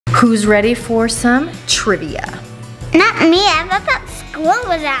Who's ready for some trivia? Not me, I thought school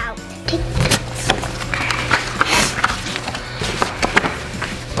was out.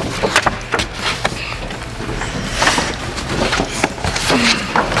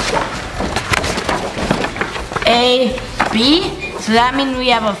 A, B? So that means we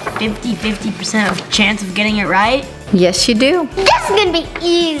have a 50% chance of getting it right? Yes, you do. This is gonna be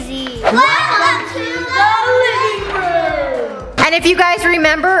easy. Welcome to the living room. And if you guys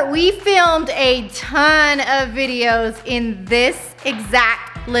remember, we filmed a ton of videos in this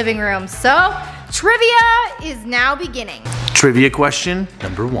exact living room. So, trivia is now beginning. Trivia question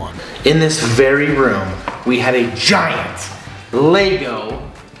number 1. In this very room, we had a giant Lego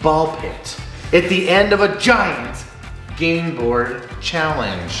ball pit at the end of a giant game board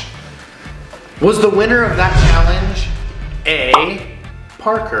challenge. Was the winner of that challenge A,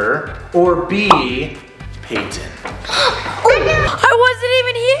 Parker, or B, Peyton? I wasn't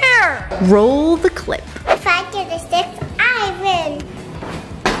even here! Roll the clip. If I get a 6, I win.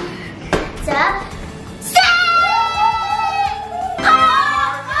 So, 6!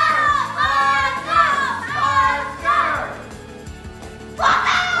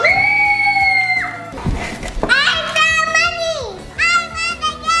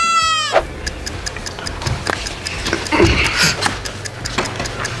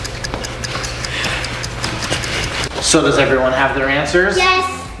 So does everyone have their answers? Yes.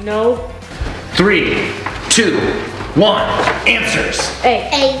 No. 3, 2, 1, answers. A.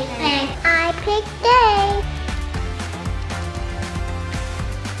 I picked A.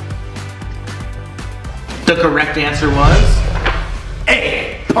 The correct answer was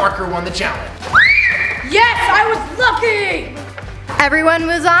A, Parker won the challenge. Yes, I was lucky! Everyone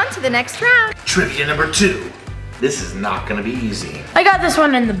moves on to the next round. Trivia number 2. This is not gonna be easy. I got this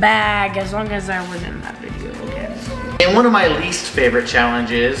one in the bag as long as I was in that video again. And one of my least favorite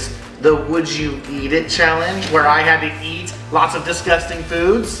challenges, the Would You Eat It challenge, where I had to eat lots of disgusting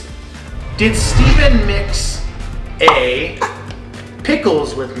foods. Did Steven mix A,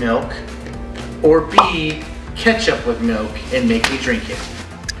 pickles with milk, or B, ketchup with milk and make me drink it?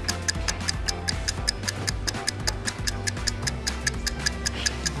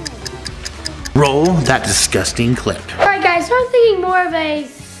 Roll that disgusting clip. Alright guys, so I'm thinking more of a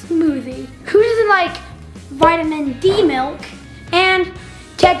smoothie. Who doesn't like vitamin D milk and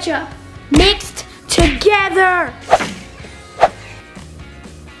ketchup mixed together?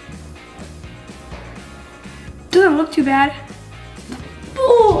 Doesn't look too bad.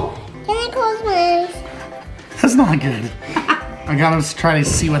 Ooh. Can I close my eyes? That's not good. I gotta try to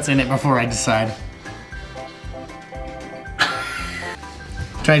see what's in it before I decide.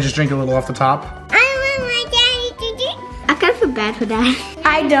 Can I just drink a little off the top? I want my daddy to drink. I kind of feel bad for that.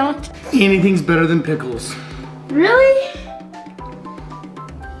 I don't. Anything's better than pickles. Really?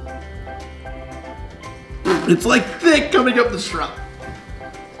 It's like thick coming up the straw.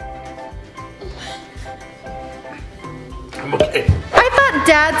 I'm okay. I thought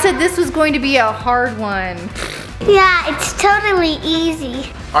Dad said this was going to be a hard one. Yeah, it's totally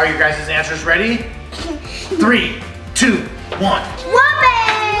easy. Are your guys' answers ready? 3, 2, 1.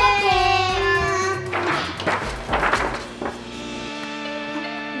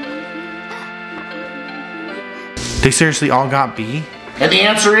 They seriously all got B? And the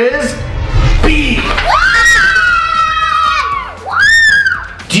answer is B!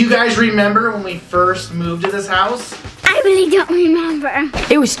 Do you guys remember when we first moved to this house? I really don't remember.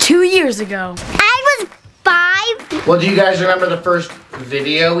 It was 2 years ago. I was 5. Well, do you guys remember the first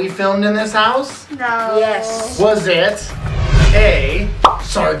video we filmed in this house? No. Yes. Was it A,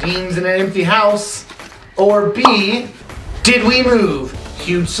 sardines in an empty house, or B, did we move?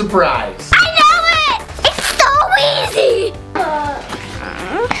 Huge surprise. I know it! It's so easy!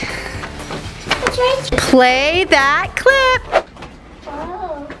 Play that clip.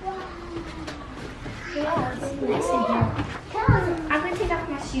 Oh, wow. I'm gonna take off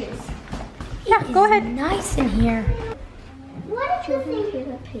my shoes. Yeah, go ahead. Nice in here. What do you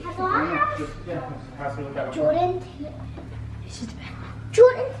think? Has our house? Jordan?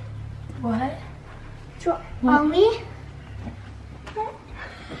 Jordan? What? Are we?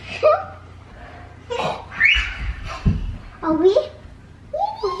 Are we?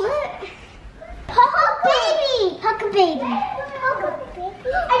 What? Pucker baby! Pucker baby! Pucker baby!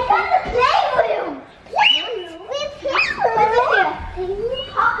 I got the playroom! Playroom? We're playroom!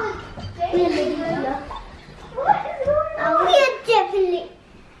 Pucker baby! What is going on? We're definitely...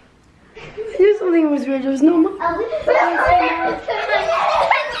 Here's something that was weird. There was no money. What is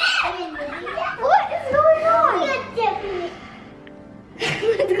going on? We're definitely...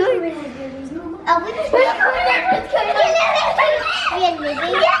 What's going on? What's going on? We're living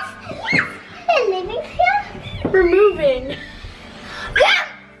here. We're living here. We're moving.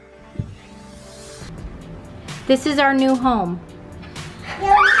 This is our new home.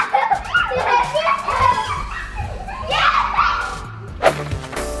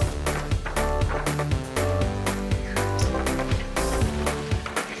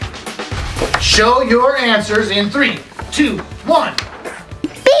 Show your answers in 3, 2, 1.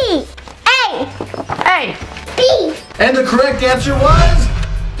 B. A. Hey, B. And the correct answer was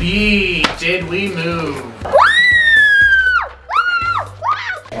B. Did we move?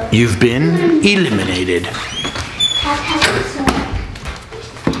 You've been eliminated.